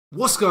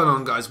What's going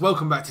on, guys?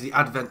 Welcome back to the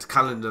Advent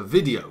Calendar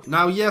video.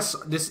 Now, yes,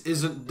 this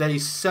isn't day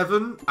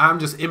 7. I'm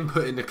just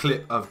inputting the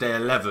clip of day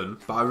 11,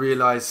 but I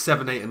realised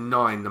 7, 8 and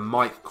 9, the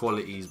mic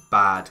quality is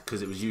bad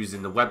because it was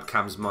using the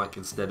webcam's mic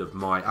instead of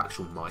my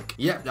actual mic.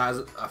 Yep, that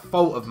is a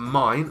fault of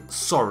mine.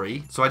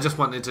 Sorry. So I just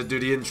wanted to do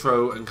the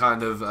intro and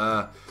kind of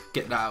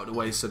get that out of the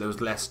way so there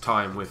was less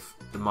time with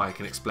the mic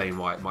and explain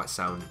why it might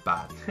sound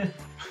bad. And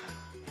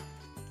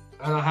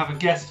I have a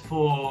guest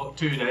for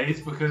 2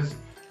 days because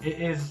it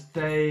is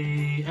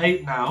day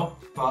 8 now,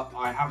 but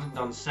I haven't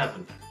done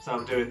 7. So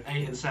I'm doing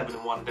 8 and 7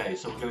 in one day.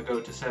 So we're going to go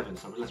to 7.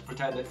 So let's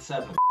pretend it's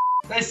 7.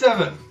 Day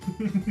 7!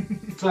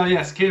 So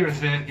yes,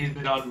 Kieran's here. He's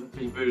been on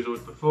Being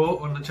Boozled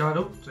before on the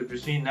channel. So if you've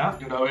seen that,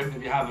 you know him.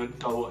 If you haven't,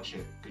 go watch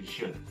it. Because you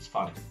should. It's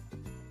funny.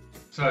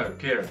 So,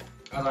 Kieran,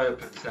 as I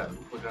open 7,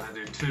 we're going to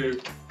do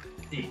 2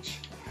 each.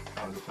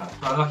 That was the plan.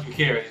 But lucky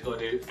Kieran, he's got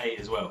to do 8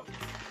 as well.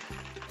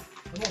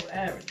 A lot of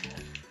air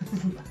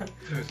in there.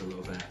 There's a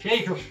little bit.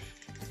 Jacob!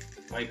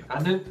 Wait,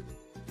 and in.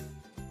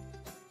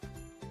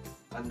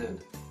 And in.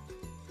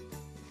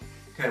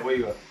 Okay, where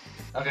you got?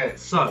 Okay,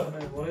 so.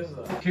 What is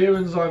that?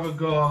 Kieran's either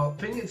got, I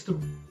think it's the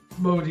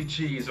moldy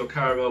cheese or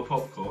caramel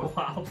popcorn.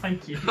 Wow,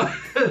 thank you.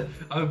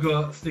 I've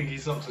got stinky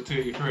socks or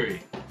tutti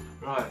frutti.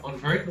 Right, on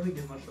 3. I don't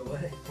give much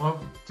away. 1,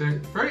 2,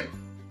 3. I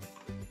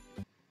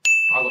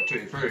got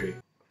tutti frutti.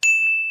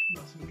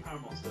 That's some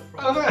caramel stuff.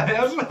 Okay,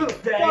 that's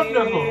wonderful.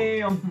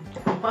 Damn.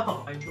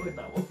 Wow, I enjoyed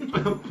that one.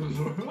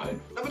 Right,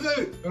 number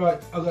 2.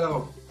 Alright, I'll go that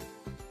one.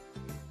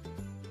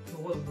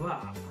 What was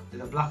that? Is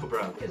that black or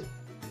brown? It's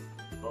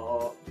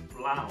brown.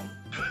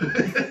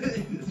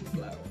 It's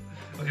brown.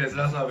 Okay, so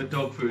that's either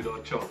dog food or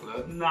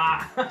chocolate.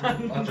 Nah. I'll I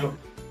mean,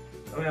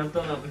 I've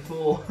done that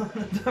before. I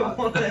don't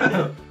want it.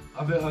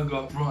 I bet I've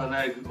got rotten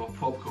egg or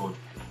popcorn.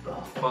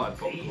 Oh, Buttered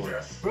popcorn.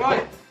 Jesus.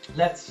 Right,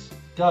 let's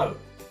go.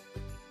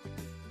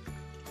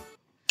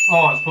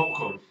 Oh, it's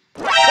popcorn.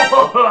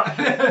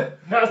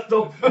 That's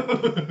dog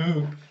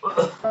food.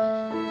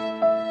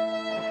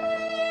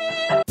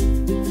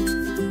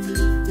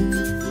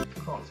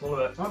 Can't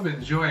swallow it. I'm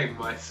enjoying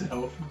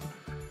myself.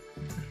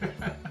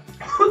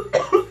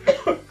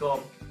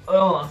 Gone.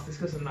 Oh, that's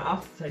disgusting. That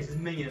aftertaste is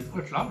minging. Oh,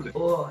 it's lovely.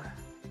 Oh.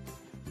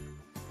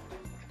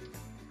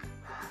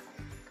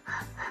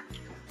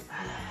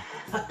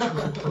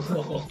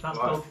 That's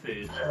dog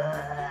food.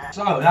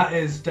 So that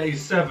is day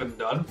 7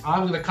 done.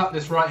 I'm going to cut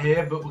this right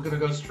here, but we're going to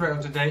go straight on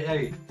to day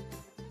 8.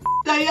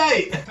 Day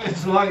 8!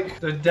 It's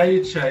like the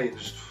day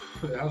changed.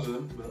 It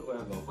hasn't, but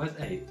whatever. Where's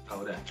 8?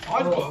 Oh, there.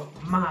 I've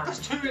got... Man. That's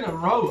 2 in a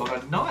row.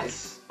 I'm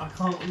nice. I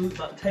can't lose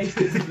that taste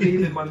is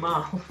leaving my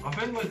mouth. I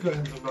think we're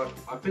going to like,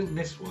 I think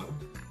this one,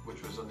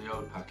 which was on the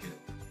old packet,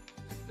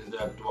 is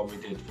the one we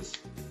did for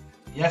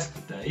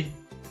yesterday.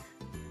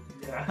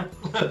 Yeah.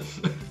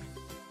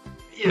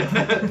 Yeah.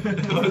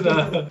 It was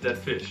dead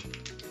fish.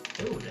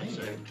 Oh, dang.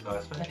 So,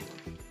 nice fish.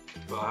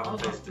 But I haven't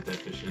tasted dead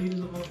fish He yet.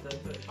 doesn't love dead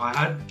fish. I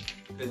had,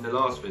 in the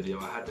last video,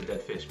 I had the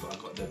dead fish, but I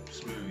got the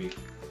smoothie.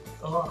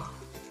 Oh,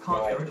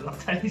 can't get rid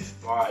of that taste.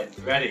 Right,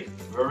 ready.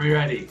 Are we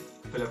ready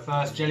for the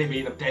first jelly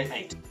bean of day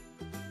 8?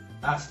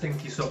 That's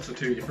stinky socks or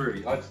tutti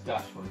frutti. I just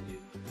dashed one of you.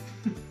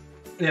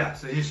 Yeah,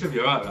 so you should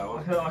be alright with that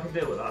one. I can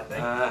deal with that, I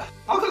think.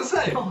 I'm gonna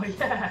say. Oh,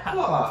 yeah.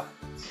 What?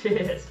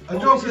 Cheers. I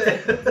dropped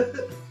it.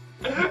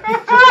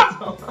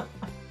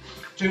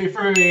 Tutti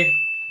frutti.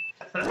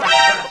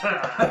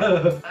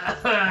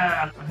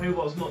 Who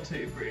was not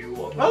tutti frutti?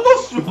 What? I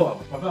lost one.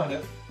 I found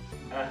it.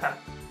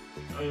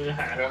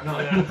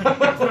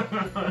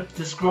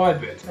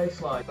 Describe it.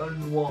 Tastes like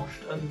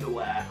unwashed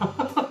underwear.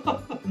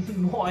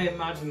 What I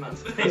imagine that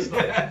to taste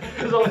like.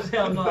 Because obviously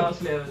I've not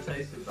actually ever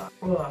tasted that.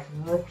 Oh, that's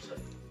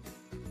rotten.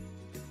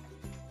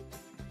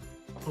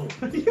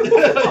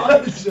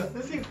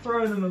 Let's keep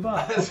throwing them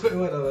about. That's what it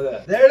went over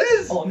there. There it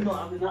is! Oh, I'm not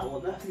having that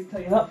one. That's you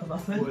take that for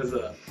nothing. What is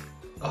that?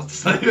 I'll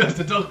say that's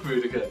the dog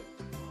food again.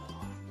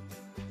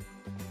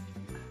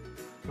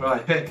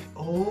 Right, pick.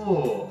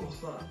 Oh, What's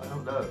that? I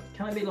don't know.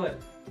 Can it be like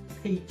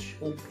peach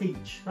or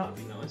peach? That would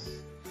be nice.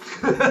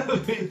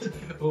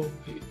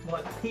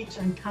 Like peach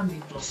and candy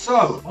floss.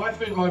 So, I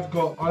think I've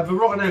got either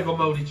rotten egg or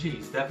mouldy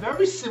cheese. They're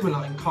very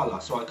similar in colour,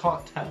 so I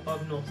can't tell.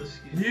 I'm not a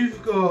skew.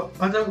 You've got,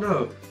 I don't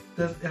know.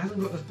 It hasn't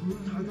got this.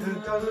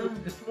 It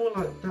doesn't. It's more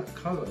like that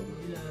colour.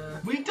 Yeah.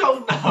 We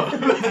don't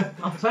know.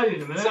 I'll tell you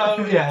in a minute.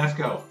 So yeah, let's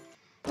go.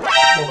 Oh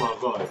my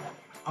god.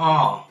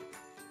 Oh.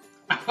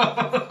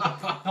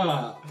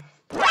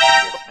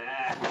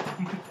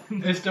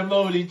 It's the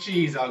mouldy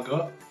cheese I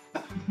got.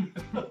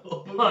 I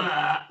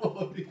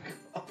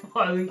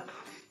think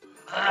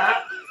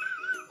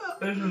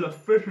this is a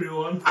fishy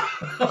one.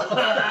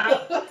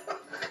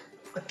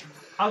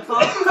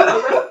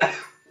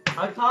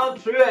 I can't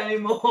chew it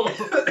anymore.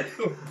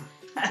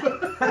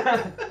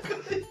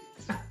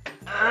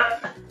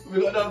 We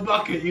got no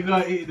bucket, you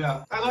gotta eat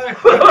that.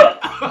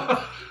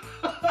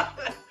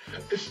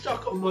 It's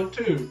stuck on my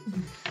tooth.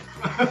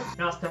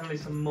 That's definitely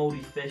some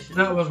mouldy fish.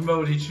 That was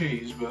mouldy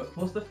cheese, but...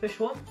 What's the fish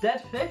one?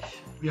 Dead fish?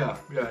 Yeah.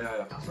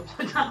 That's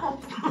upside down.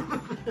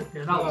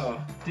 Yeah, that was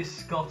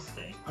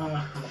disgusting.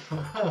 I just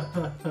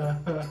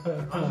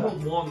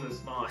want one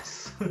that's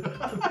nice.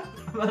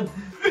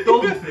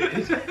 Dog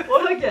food. What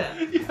did I get?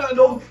 Yeah,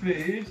 Dog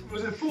food.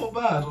 Was it thought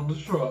bad on the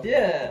straw?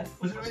 Yeah.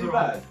 Was it That's really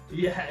alright. bad?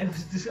 Yeah, it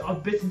was just, I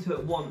bit into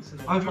it once and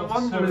then I've been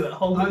wondering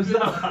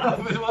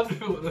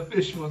what the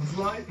fish one's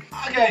like.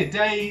 Okay,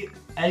 day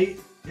 8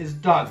 is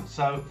done.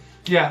 So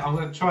yeah, I'm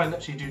going to try and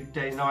actually do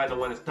day 9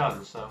 when it's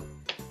done. So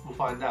we'll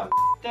find out.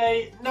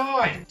 Day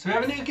 9. So we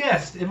have a new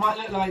guest. It might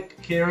look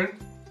like Kieran,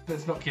 but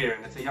it's not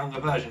Kieran. It's a younger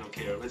version of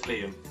Kieran. It's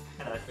Liam.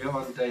 Hello. We're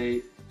on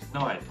day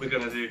 9. We're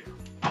going to do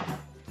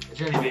a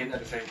jelly bean at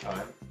the same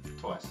time.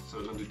 Twice. So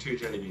we're going to do 2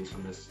 jelly beans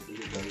from this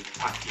Lego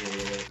pack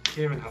here.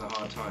 Kieran had a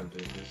hard time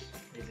doing this.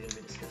 These are going to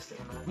be disgusting,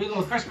 aren't We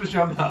got a Christmas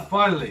jumper.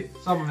 Finally,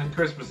 something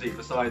Christmassy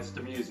besides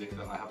the music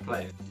that I have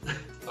playing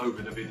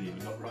over the video,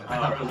 not right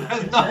now. Oh,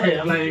 There's nothing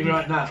playing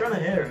right now. I'm trying to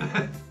hear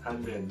it.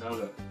 And then, now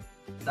look.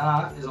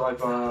 That is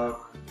either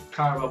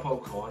caramel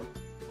popcorn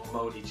or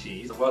mouldy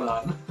cheese. Well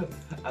done.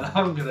 And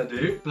I'm gonna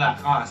do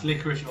black. Ah, it's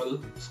licorice or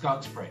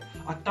skunk spray.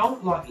 I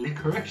don't like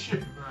licorice.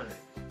 No.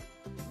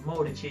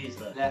 Mouldy cheese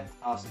though. Let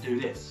us do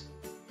this.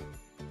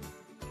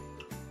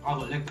 I've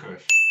got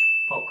licorice.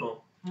 Popcorn.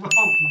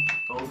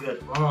 All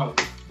good.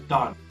 Alright,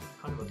 done.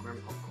 Kind of a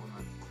grim popcorn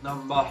though.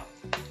 Number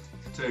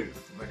 2.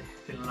 Ready.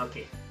 Feeling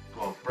lucky.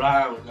 Oh,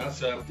 brown.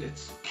 That's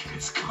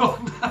it's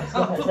gone.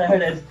 There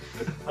it is.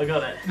 I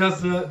got it.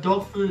 That's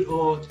dog food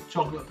or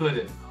chocolate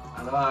pudding.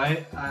 And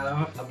I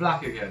am a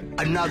black again.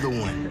 Another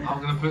one. I'm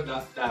gonna put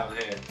that down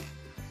here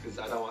because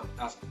I don't want.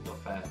 That's not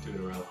fair. 2 in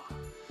a row.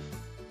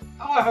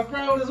 Oh, I have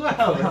brown as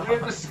well. We're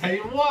in the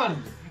same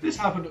one. This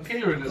happened to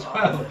Kieran as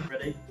well.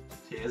 Ready?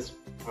 Cheers.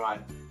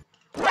 Right.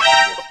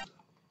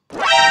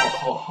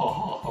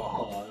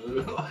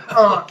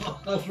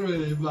 That's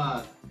really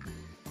bad.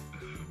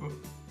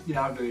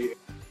 Yeah, I'm gonna eat it.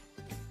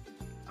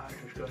 That's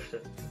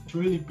disgusting. It's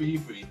really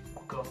beefy.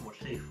 God, my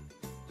teeth.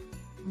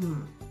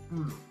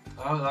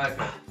 I don't like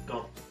it.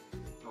 Gone.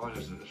 I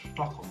just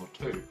stuck on my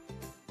tooth.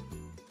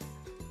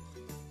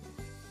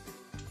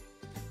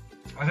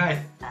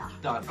 Okay,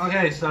 done.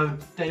 Okay, so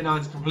day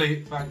 9's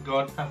complete, thank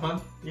God. Have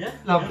fun? Yeah.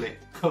 Lovely, Yeah.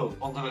 cool.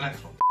 On to the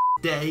next one.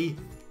 Day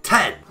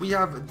 10. We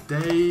have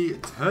day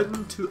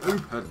 10 to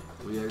open.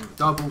 We are in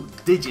double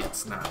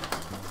digits now.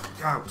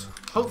 Out.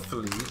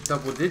 Hopefully,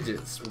 double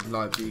digits would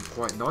like be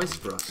quite nice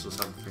for us or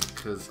something,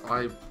 because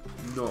I'm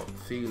not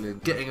feeling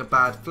getting a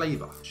bad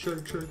flavour.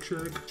 Shake, shake,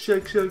 shake,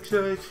 shake, shake,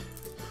 shake.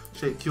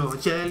 Shake your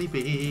jelly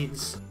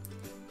beans.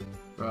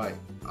 Right.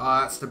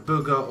 That's the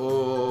booger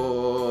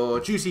or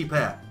juicy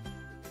pear.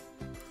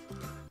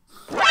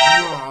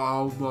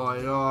 Oh my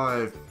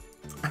eye.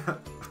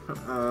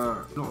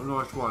 Not a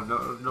nice one,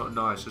 not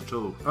nice at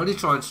all. I only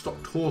try and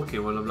stop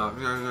talking when I'm like,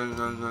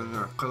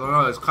 because I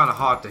know it's kind of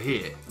hard to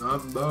hear.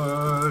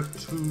 Number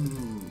 2.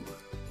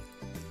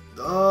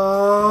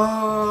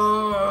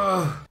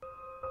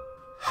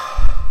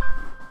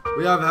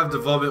 We either have the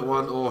vomit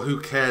one or who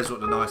cares what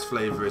the nice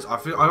flavour is. I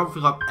think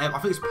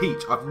it's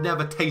peach. I've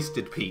never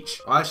tasted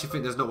peach. I actually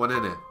think there's not one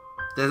in it.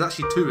 There's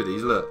actually 2 of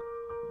these, look.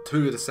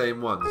 2 of the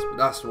same ones, but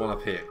that's the one I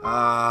picked.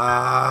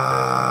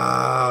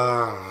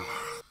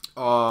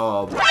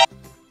 Oh,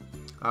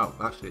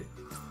 actually.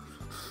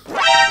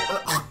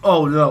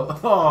 Oh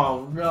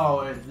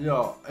no, it's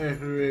not.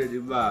 It's really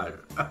bad.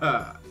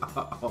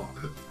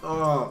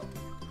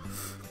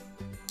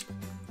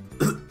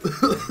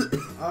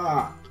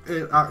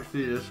 It's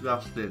actually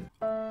disgusting.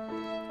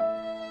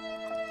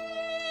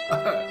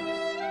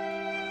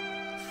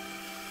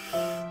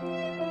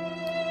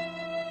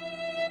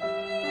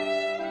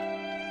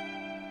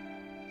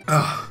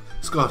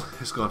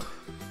 It's gone.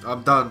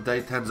 I'm done.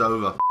 Day 10's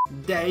over.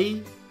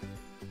 Day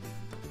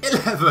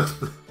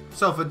 11.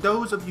 So for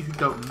those of you who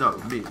don't know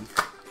me,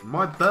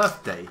 my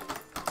birthday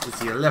is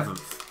the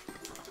 11th.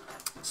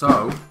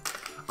 So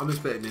I'm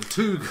expecting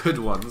 2 good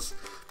ones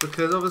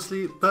because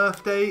obviously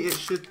birthday, it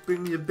should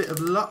bring you a bit of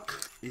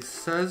luck. It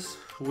says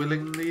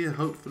willingly,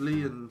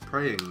 hopefully and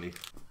prayingly.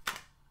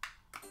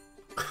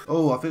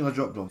 Oh, I think I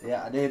dropped one.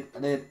 Yeah, I did.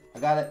 I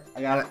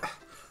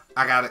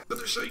got it.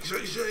 But shake,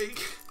 shake,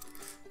 shake.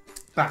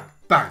 Bang,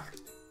 bang.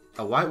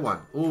 A white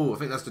one. Oh, I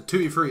think that's the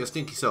Tutti Frutti or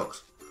Stinky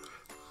Socks.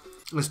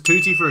 It's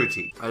Tutti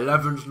Frutti.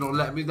 11's not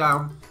letting me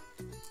down.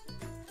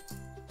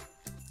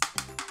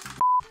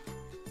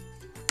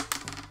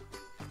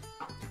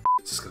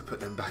 Just gonna put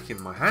them back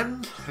in my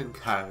hand and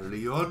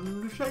carry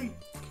on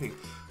shaking.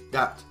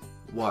 That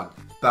one.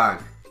 Bang.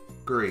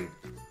 Green.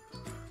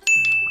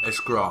 It's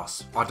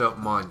grass. I don't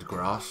mind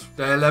grass.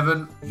 Day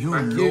 11.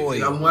 Thank you.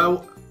 Done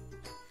well.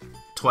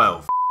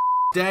 12.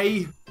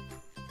 Day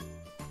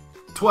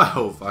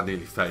 12. I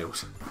nearly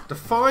failed. the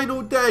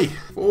final day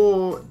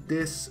for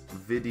this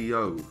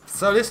video.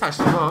 So this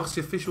actually marks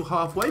the official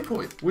halfway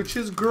point, which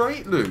is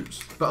great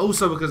news. But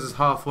also because it's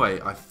halfway,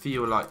 I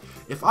feel like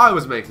if I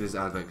was making this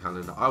advent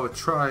calendar, I would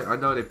try, I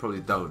know they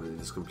probably don't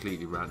and it's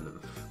completely random,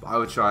 but I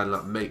would try and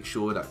like make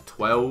sure that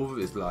 12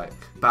 is like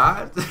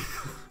bad.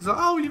 It's like,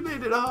 oh, you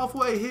made it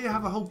halfway, here,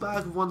 have a whole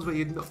bag of ones where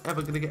you're not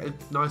ever going to get a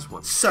nice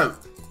one. So,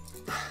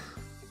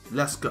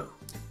 let's go.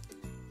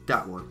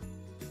 That one.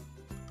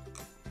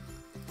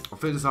 I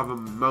think it's either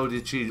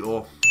molded cheese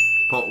or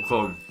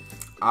popcorn.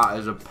 That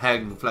is a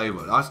peng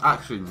flavour. That's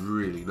actually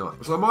really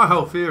nice. So my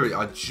whole theory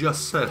I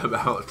just said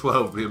about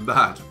 12 being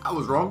bad, I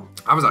was wrong.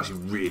 That was actually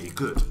really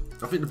good.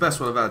 I think the best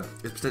one I've had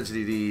is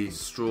potentially the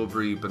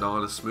strawberry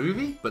banana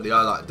smoothie, but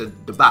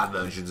the bad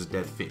version is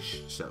dead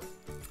fish, so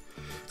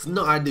it's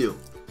not ideal.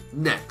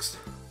 Next,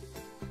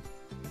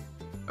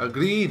 a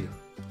green.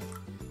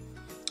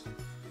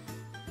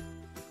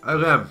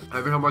 Again,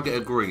 every time I get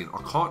a green,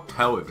 I can't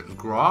tell if it's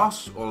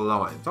grass or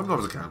lime.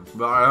 Sometimes I can,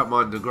 but I don't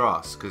mind the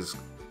grass because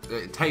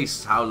it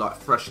tastes how like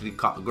freshly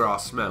cut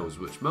grass smells,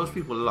 which most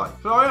people like.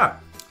 So yeah,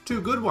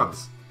 2 good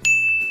ones.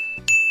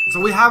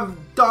 So we have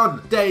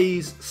done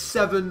days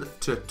 7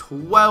 to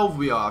 12.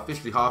 We are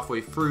officially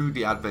halfway through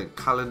the advent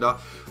calendar.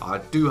 I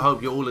do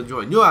hope you're all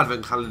enjoying your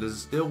advent calendars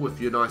still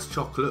with your nice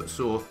chocolates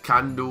or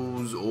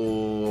candles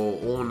or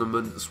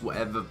ornaments,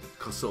 whatever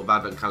sort of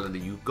advent calendar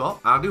you've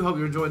got. And I do hope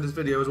you're enjoying this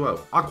video as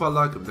well. I quite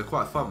like them, they're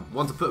quite fun.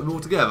 Once I put them all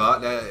together,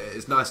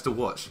 it's nice to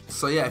watch.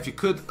 So yeah, if you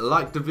could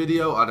like the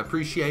video, I'd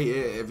appreciate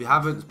it. If you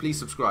haven't, please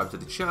subscribe to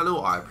the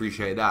channel. I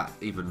appreciate that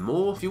even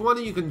more. If you want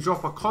to, you can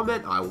drop a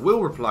comment. I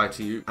will reply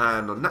to you.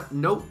 And on that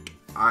note,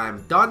 I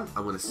am done.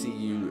 I'm going to see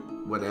you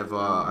whenever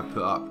I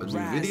put up a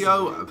new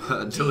video.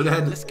 But until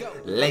then,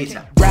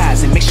 later.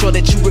 Rise and make sure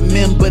that you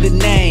remember the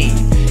name.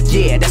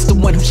 Yeah, that's the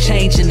one who's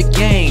changing the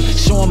game.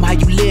 Show them how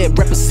you live,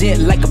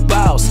 represent like a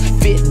boss.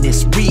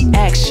 Fitness,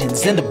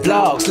 reactions, and the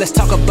vlogs. Let's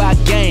talk about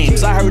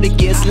games. I heard it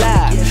gets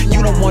live.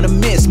 You don't want to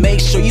miss, make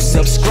sure you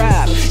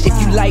subscribe.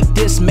 If you like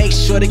this, make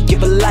sure to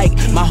give a like.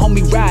 My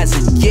homie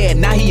Rising, yeah,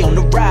 now he on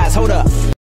the rise. Hold up.